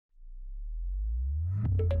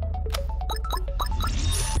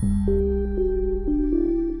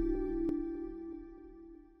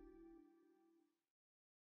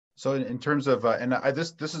So in terms of,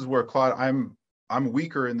 this is where Claude, I'm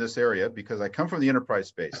weaker in this area because I come from the enterprise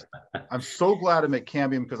space. I'm so glad I'm at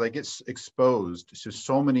Cambium because I get exposed to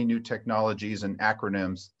so many new technologies and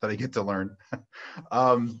acronyms that I get to learn,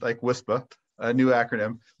 like WISPA, a new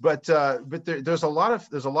acronym. But there's a lot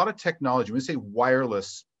of technology. When we say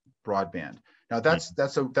wireless broadband, now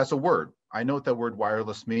that's a word. I know what that word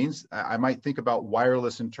wireless means. I might think about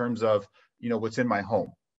wireless in terms of what's in my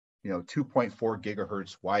home. 2.4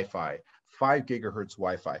 gigahertz Wi-Fi, 5 gigahertz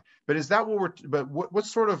Wi-Fi. But is that what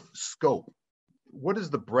sort of scope? What is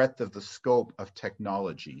the breadth of the scope of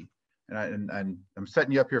technology? And I'm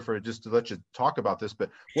setting you up here for just to let you talk about this,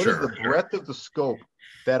 but what is the breadth of the scope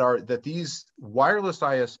that these wireless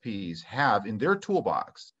ISPs have in their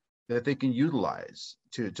toolbox that they can utilize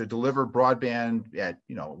to deliver broadband at,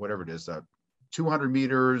 whatever it is, 200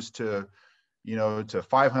 meters to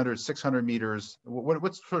 500, 600 meters?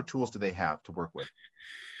 What sort of tools do they have to work with?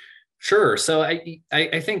 Sure. So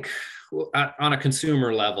I think on a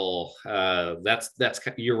consumer level,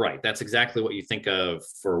 you're right. That's exactly what you think of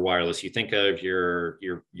for wireless. You think of your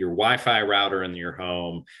Wi-Fi router in your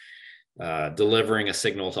home, delivering a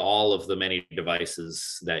signal to all of the many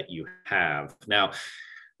devices that you have. Now,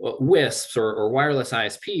 WISPs or wireless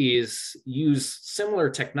ISPs use similar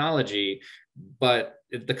technology, but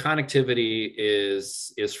the connectivity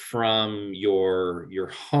is from your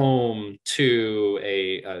home to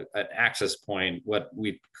an access point, what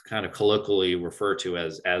we kind of colloquially refer to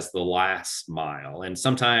as the last mile. And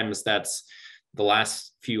sometimes that's the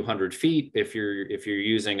last few hundred feet if you're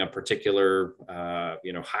using a particular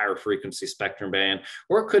higher frequency spectrum band,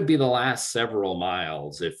 or it could be the last several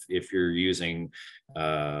miles if you're using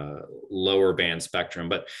lower band spectrum.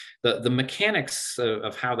 But the mechanics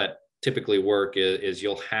of how that typically work is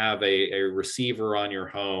you'll have a receiver on your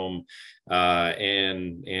home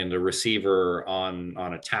and a receiver on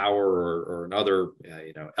a tower or another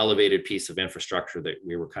elevated piece of infrastructure that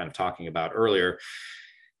we were kind of talking about earlier.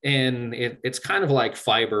 And it's kind of like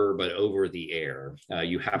fiber, but over the air.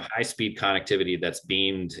 You have high-speed connectivity that's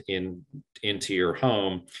beamed into your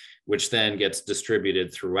home, which then gets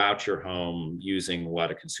distributed throughout your home using what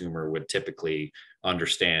a consumer would typically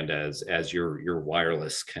understand as your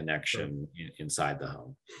wireless connection inside the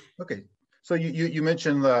home. Okay, so you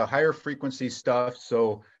mentioned the higher frequency stuff.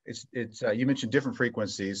 So it's you mentioned different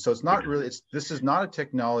frequencies. So it's not really this is not a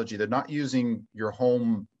technology. They're not using your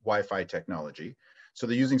home Wi-Fi technology. So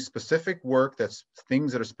they're using specific work that's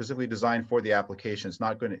things that are specifically designed for the application. It's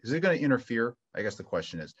not going to, is it going to interfere? I guess the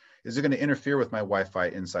question is it going to interfere with my Wi-Fi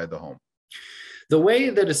inside the home? The way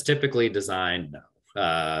that it's typically designed, no.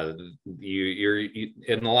 You're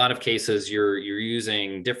in a lot of cases, you're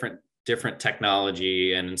using different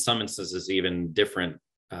technology, and in some instances, even different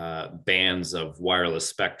bands of wireless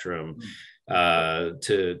spectrum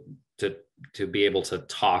to be able to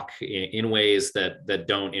talk in ways that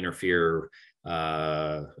don't interfere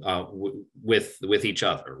with each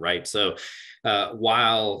other, right? So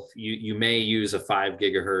while you may use a 5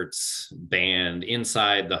 gigahertz band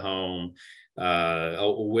inside the home,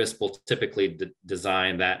 a WISP will typically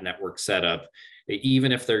design that network setup,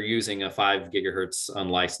 even if they're using a 5 gigahertz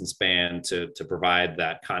unlicensed band to provide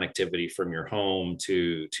that connectivity from your home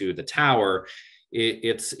to the tower.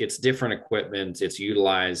 It's different equipment. It's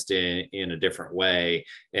utilized in a different way,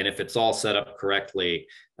 and if it's all set up correctly,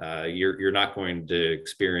 you're not going to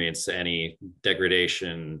experience any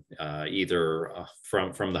degradation either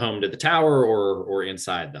from the home to the tower or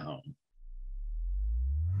inside the home.